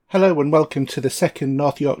Hello and welcome to the second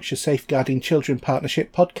North Yorkshire Safeguarding Children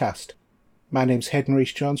Partnership podcast. My name's Hayden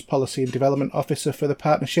Rees-Jones, Policy and Development Officer for the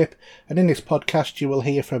partnership, and in this podcast you will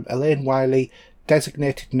hear from Elaine Wyllie,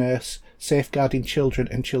 Designated Nurse, Safeguarding Children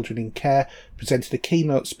and Children in Care, presented a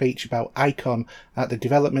keynote speech about ICON at the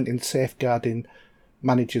Development in Safeguarding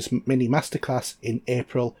Managers Mini Masterclass in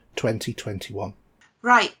April 2021.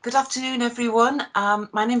 Right, good afternoon everyone.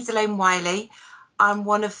 My name's Elaine Wyllie. I'm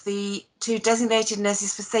one of the two designated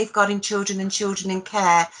nurses for safeguarding children and children in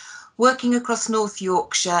care, working across North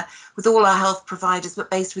Yorkshire with all our health providers,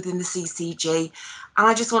 but based within the CCG. And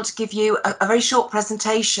I just want to give you a very short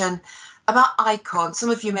presentation about ICON.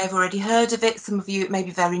 Some of you may have already heard of it, some of you it may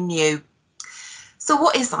be very new. So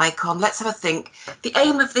what is ICON? Let's have a think. The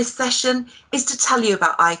aim of this session is to tell you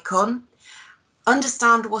about ICON,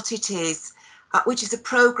 understand what it is, which is a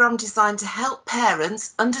programme designed to help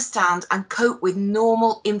parents understand and cope with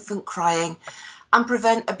normal infant crying and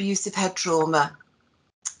prevent abusive head trauma.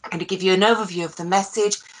 I'm going to give you an overview of the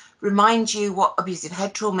message, remind you what abusive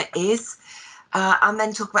head trauma is, and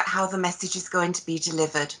then talk about how the message is going to be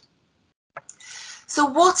delivered. So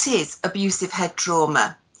what is abusive head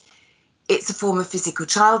trauma? It's a form of physical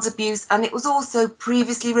child abuse, and it was also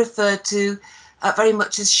previously referred to very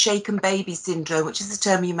much as shaken baby syndrome, which is a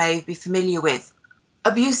term you may be familiar with.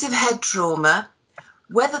 Abusive head trauma,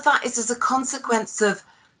 whether that is as a consequence of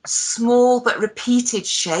small but repeated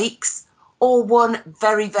shakes or one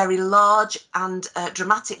very, very large and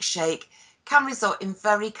dramatic shake, can result in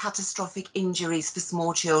very catastrophic injuries for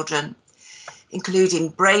small children, including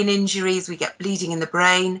brain injuries. We get bleeding in the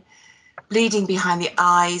brain, bleeding behind the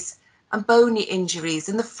eyes, and bony injuries.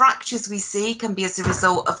 And the fractures we see can be as a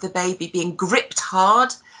result of the baby being gripped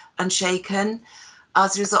hard and shaken,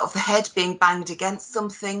 as a result of the head being banged against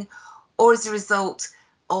something, or as a result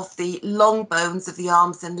of the long bones of the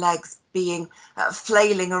arms and legs being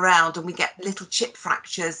flailing around, and we get little chip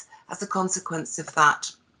fractures as a consequence of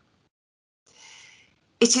that.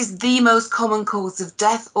 It is the most common cause of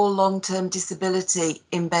death or long-term disability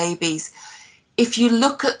in babies. If you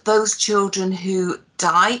look at those children who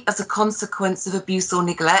die as a consequence of abuse or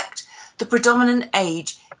neglect, the predominant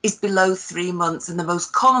age is below 3 months, and the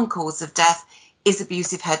most common cause of death is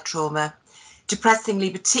abusive head trauma. Depressingly,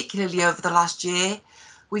 particularly over the last year,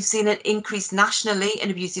 we've seen an increase nationally in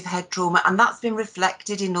abusive head trauma, and that's been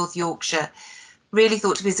reflected in North Yorkshire, really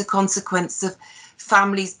thought to be as a consequence of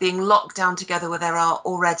families being locked down together where there are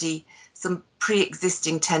already some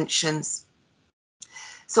pre-existing tensions.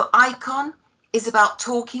 So ICON is about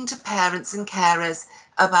talking to parents and carers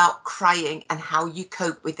about crying and how you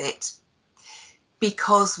cope with it,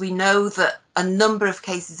 because we know that a number of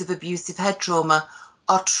cases of abusive head trauma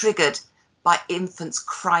are triggered by infants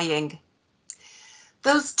crying.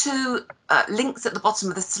 Those two links at the bottom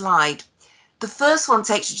of the slide, the first one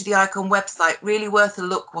takes you to the ICON website, really worth a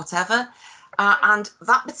look, whatever, and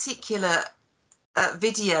that particular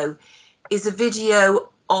video is a video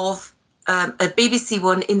of a BBC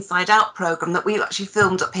One Inside Out programme that we actually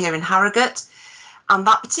filmed up here in Harrogate, and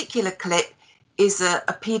that particular clip is a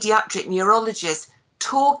paediatric neurologist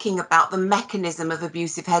talking about the mechanism of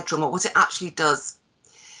abusive head trauma, what it actually does.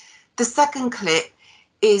 The second clip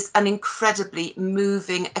is an incredibly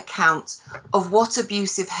moving account of what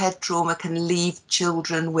abusive head trauma can leave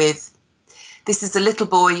children with. This is a little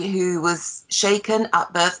boy who was shaken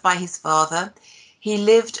at birth by his father. He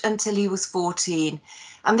lived until he was 14,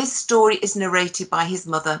 and this story is narrated by his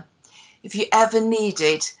mother. If you ever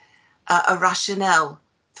needed a rationale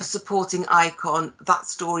for supporting ICON, that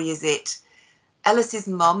story is it. Ellis's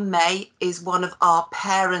mum, May, is one of our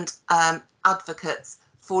parent advocates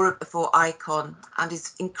for ICON and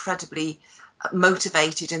is incredibly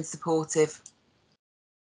motivated and supportive.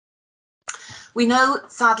 We know,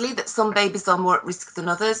 sadly, that some babies are more at risk than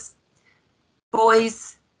others.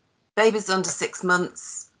 Boys, babies under 6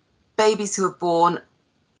 months, babies who are born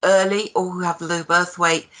early or who have low birth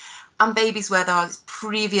weight, and babies where there is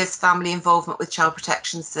previous family involvement with child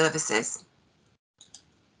protection services.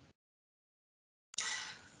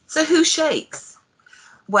 So who shakes?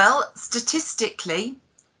 Well, statistically,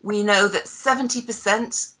 we know that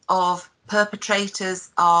 70% of perpetrators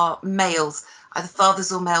are males, either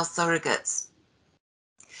fathers or male surrogates.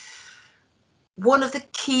 One of the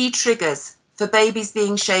key triggers for babies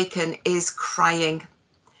being shaken is crying.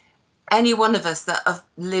 Any one of us that have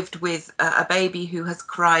lived with a baby who has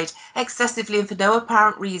cried excessively and for no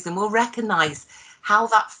apparent reason will recognise how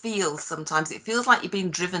that feels sometimes. It feels like you're being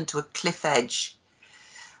driven to a cliff edge.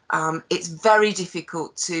 It's very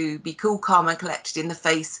difficult to be cool, calm and collected in the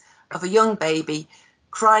face of a young baby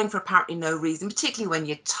crying for apparently no reason, particularly when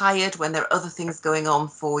you're tired, when there are other things going on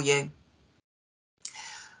for you.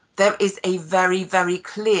 there is a very, very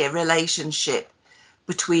clear relationship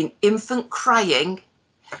between infant crying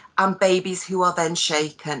and babies who are then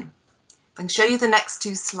shaken. I can show you the next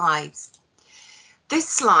two slides. This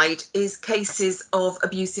slide is cases of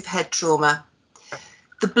abusive head trauma.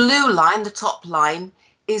 The blue line, the top line,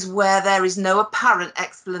 is where there is no apparent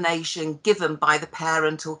explanation given by the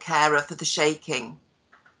parent or carer for the shaking.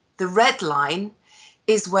 The red line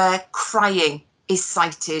is where crying is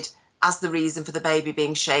cited as the reason for the baby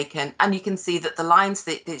being shaken. And you can see that the lines,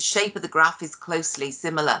 the shape of the graph is closely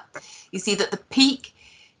similar. You see that the peak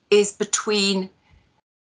is between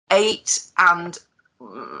 8 and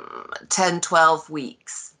 10, 12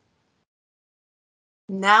 weeks.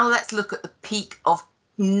 Now let's look at the peak of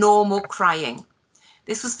normal crying.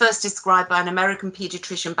 This was first described by an American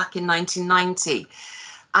pediatrician back in 1990.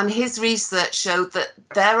 And his research showed that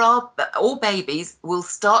all babies will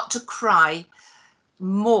start to cry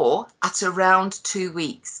more at around 2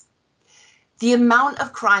 weeks. The amount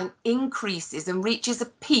of crying increases and reaches a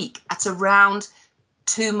peak at around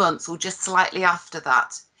 2 months or just slightly after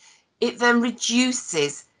that. It then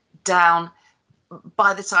reduces down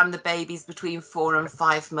by the time the baby's between 4 and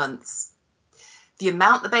 5 months. The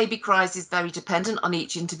amount the baby cries is very dependent on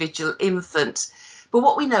each individual infant. But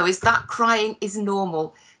what we know is that crying is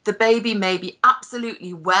normal. The baby may be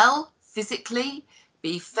absolutely well physically,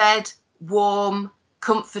 be fed, warm,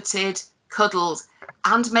 comforted, cuddled,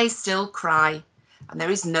 and may still cry. And there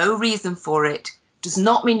is no reason for it. Does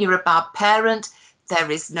not mean you're a bad parent. There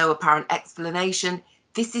is no apparent explanation.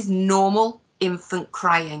 This is normal infant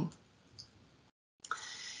crying.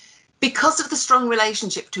 Because of the strong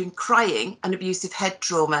relationship between crying and abusive head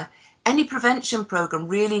trauma, any prevention program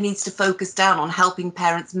really needs to focus down on helping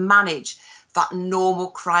parents manage that normal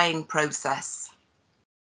crying process.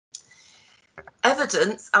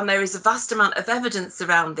 Evidence, and there is a vast amount of evidence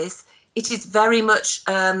around this, it is very much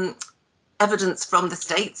evidence from the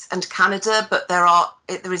States and Canada, but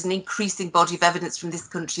there is an increasing body of evidence from this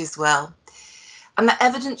country as well. And the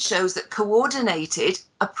evidence shows that coordinated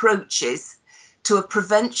approaches to a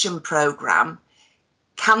prevention program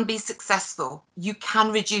can be successful. You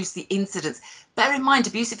can reduce the incidence. Bear in mind,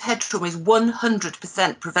 abusive head trauma is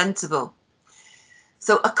 100% preventable.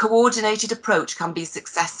 So a coordinated approach can be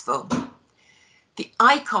successful. The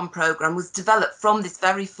ICON program was developed from this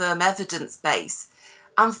very firm evidence base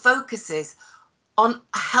and focuses on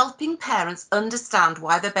helping parents understand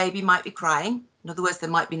why their baby might be crying. In other words, there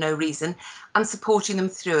might be no reason, and supporting them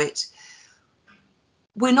through it.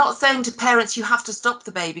 We're not saying to parents, you have to stop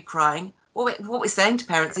the baby crying. What we're saying to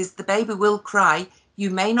parents is the baby will cry. You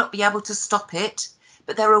may not be able to stop it,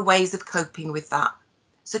 but there are ways of coping with that.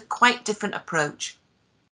 It's a quite different approach.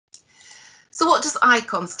 So what does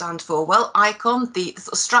ICON stand for? Well, ICON, the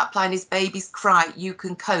sort of strapline is babies cry, you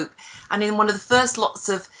can cope. And in one of the first lots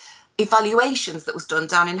of evaluations that was done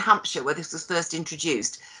down in Hampshire, where this was first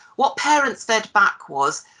introduced, what parents fed back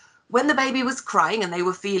was, when the baby was crying and they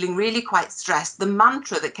were feeling really quite stressed, the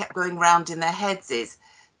mantra that kept going round in their heads is,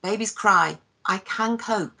 babies cry, I can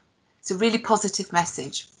cope. It's a really positive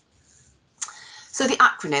message. So the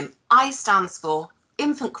acronym I stands for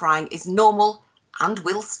infant crying is normal and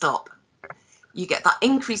will stop. You get that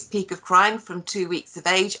increased peak of crying from 2 weeks of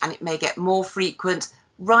age, and it may get more frequent,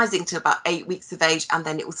 rising to about 8 weeks of age, and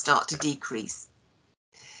then it will start to decrease.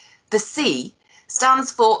 The C stands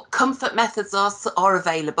for comfort methods are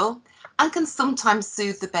available and can sometimes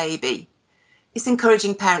soothe the baby. It's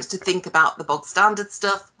encouraging parents to think about the bog standard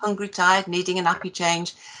stuff, hungry, tired, needing a nappy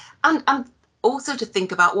change, and also to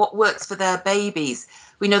think about what works for their babies.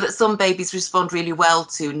 We know that some babies respond really well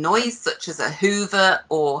to noise, such as a Hoover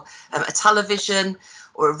or a television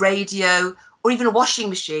or a radio or even a washing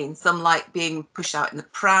machine. Some like being pushed out in the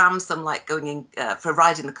pram, some like going in for a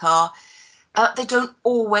ride in the car. They don't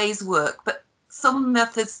always work, but some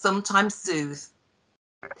methods sometimes soothe.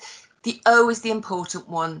 The O is the important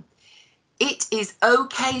one. It is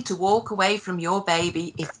okay to walk away from your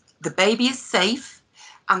baby if the baby is safe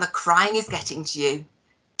and the crying is getting to you.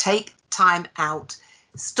 Take time out.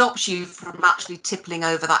 Stops you from actually tippling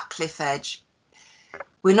over that cliff edge.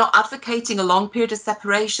 We're not advocating a long period of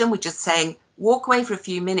separation. We're just saying walk away for a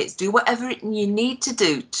few minutes. Do whatever you need to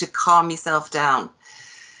do to calm yourself down.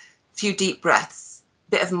 A few deep breaths,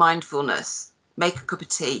 bit of mindfulness, make a cup of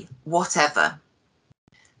tea, whatever.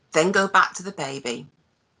 Then go back to the baby.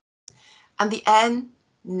 And the N,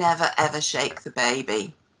 never ever shake the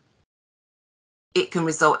baby. It can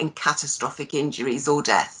result in catastrophic injuries or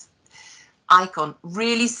death. ICON,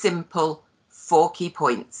 really simple, 4 key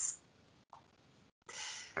points.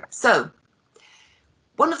 So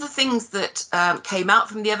one of the things that came out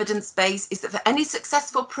from the evidence base is that for any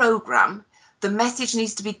successful program, The message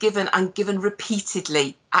needs to be given and given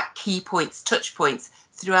repeatedly at key points, touch points,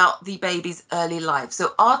 throughout the baby's early life.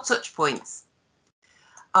 So our touch points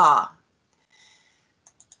are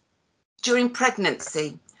during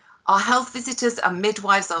pregnancy. Our health visitors and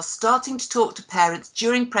midwives are starting to talk to parents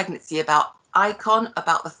during pregnancy about ICON,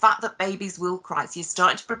 about the fact that babies will cry. So you're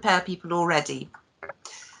starting to prepare people already.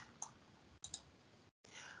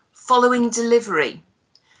 Following delivery.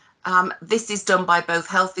 This is done by both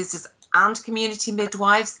health visitors and community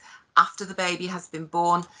midwives after the baby has been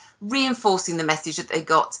born, reinforcing the message that they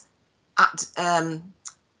got at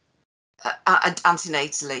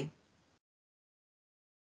antenatally.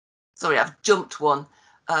 Sorry, I've jumped one.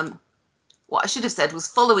 What I should have said was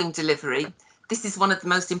following delivery. This is one of the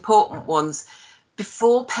most important ones.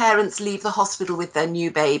 Before parents leave the hospital with their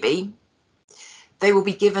new baby, they will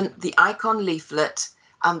be given the ICON leaflet,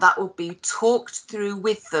 and that will be talked through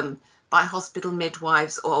with them by hospital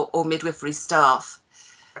midwives or midwifery staff.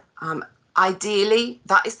 Ideally,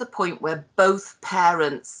 that is the point where both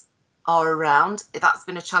parents are around. That's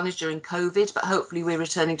been a challenge during COVID, but hopefully we're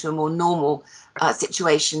returning to a more normal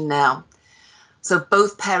situation now. So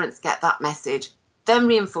both parents get that message, then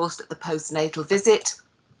reinforced at the postnatal visit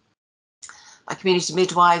by community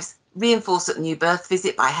midwives, reinforced at the new birth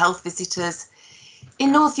visit by health visitors.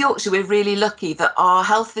 In North Yorkshire, we're really lucky that our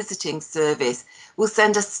health visiting service will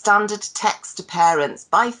send a standard text to parents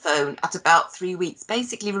by phone at about 3 weeks,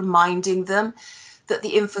 basically reminding them that the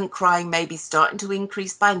infant crying may be starting to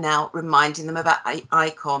increase by now, reminding them about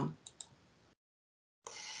ICON.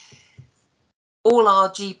 All our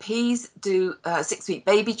GPs do 6-week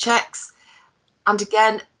baby checks. And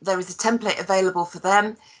again, there is a template available for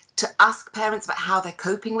them to ask parents about how they're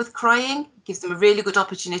coping with crying. It gives them a really good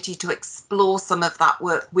opportunity to explore some of that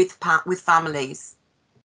work with families.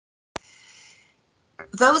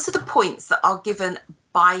 Those are the points that are given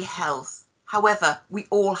by health. However, we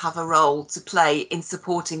all have a role to play in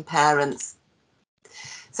supporting parents.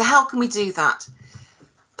 So how can we do that?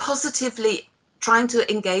 Positively trying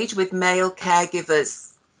to engage with male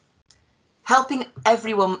caregivers, helping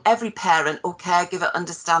every parent or caregiver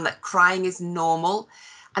understand that crying is normal,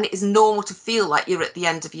 and it is normal to feel like you're at the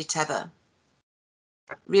end of your tether.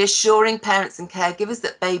 Reassuring parents and caregivers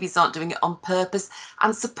that babies aren't doing it on purpose,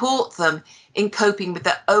 and support them in coping with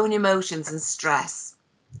their own emotions and stress.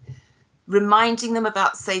 Reminding them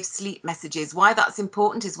about safe sleep messages. Why that's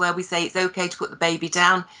important is where we say it's okay to put the baby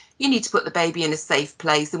down. You need to put the baby in a safe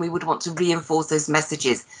place, and we would want to reinforce those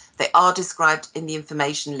messages. They are described in the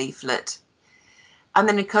information leaflet. And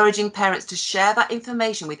then encouraging parents to share that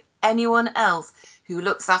information with anyone else who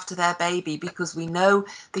looks after their baby, because we know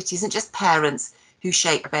that it isn't just parents who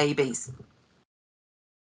shake babies.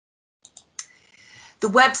 The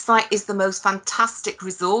website is the most fantastic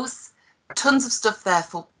resource. Tons of stuff there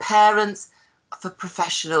for parents, for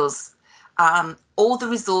professionals. All the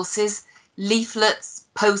resources, leaflets,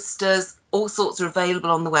 posters, all sorts are available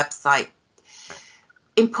on the website.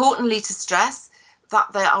 Importantly to stress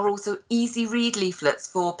that there are also easy read leaflets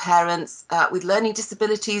for parents with learning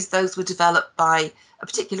disabilities. Those were developed by a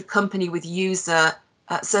particular company with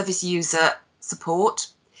service user support.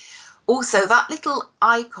 Also, that little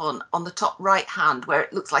icon on the top right hand where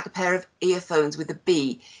it looks like a pair of earphones with a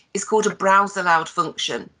B is called a browse aloud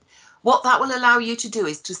function. What that will allow you to do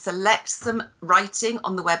is to select some writing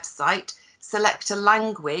on the website, select a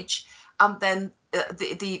language, and then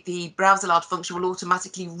the browse aloud function will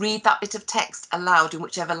automatically read that bit of text aloud in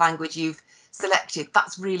whichever language you've selected.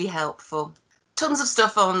 That's really helpful. Tons of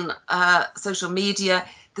stuff on social media.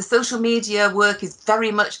 The social media work is very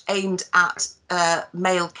much aimed at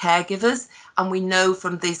male caregivers, and we know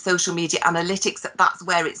from the social media analytics that that's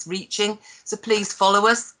where it's reaching. So please follow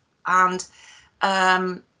us and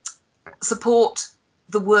support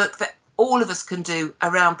the work that all of us can do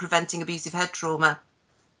around preventing abusive head trauma.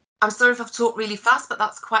 I'm sorry if I've talked really fast, but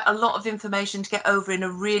that's quite a lot of information to get over in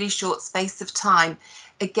a really short space of time.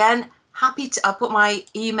 Again, I'll put my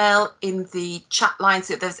email in the chat line,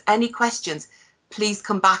 so if there's any questions, please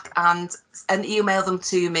come back and email them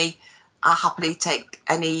to me. I'll happily take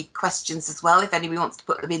any questions as well if anybody wants to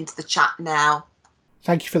put them into the chat now.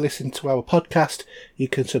 Thank you for listening to our podcast. You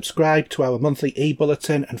can subscribe to our monthly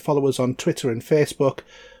e-bulletin and follow us on Twitter and Facebook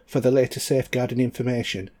for the latest safeguarding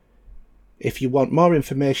information. If you want more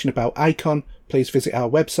information about ICON, please visit our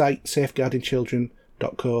website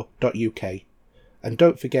safeguardingchildren.co.uk. And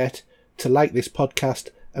don't forget to like this podcast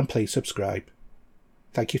and please subscribe.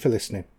 Thank you for listening.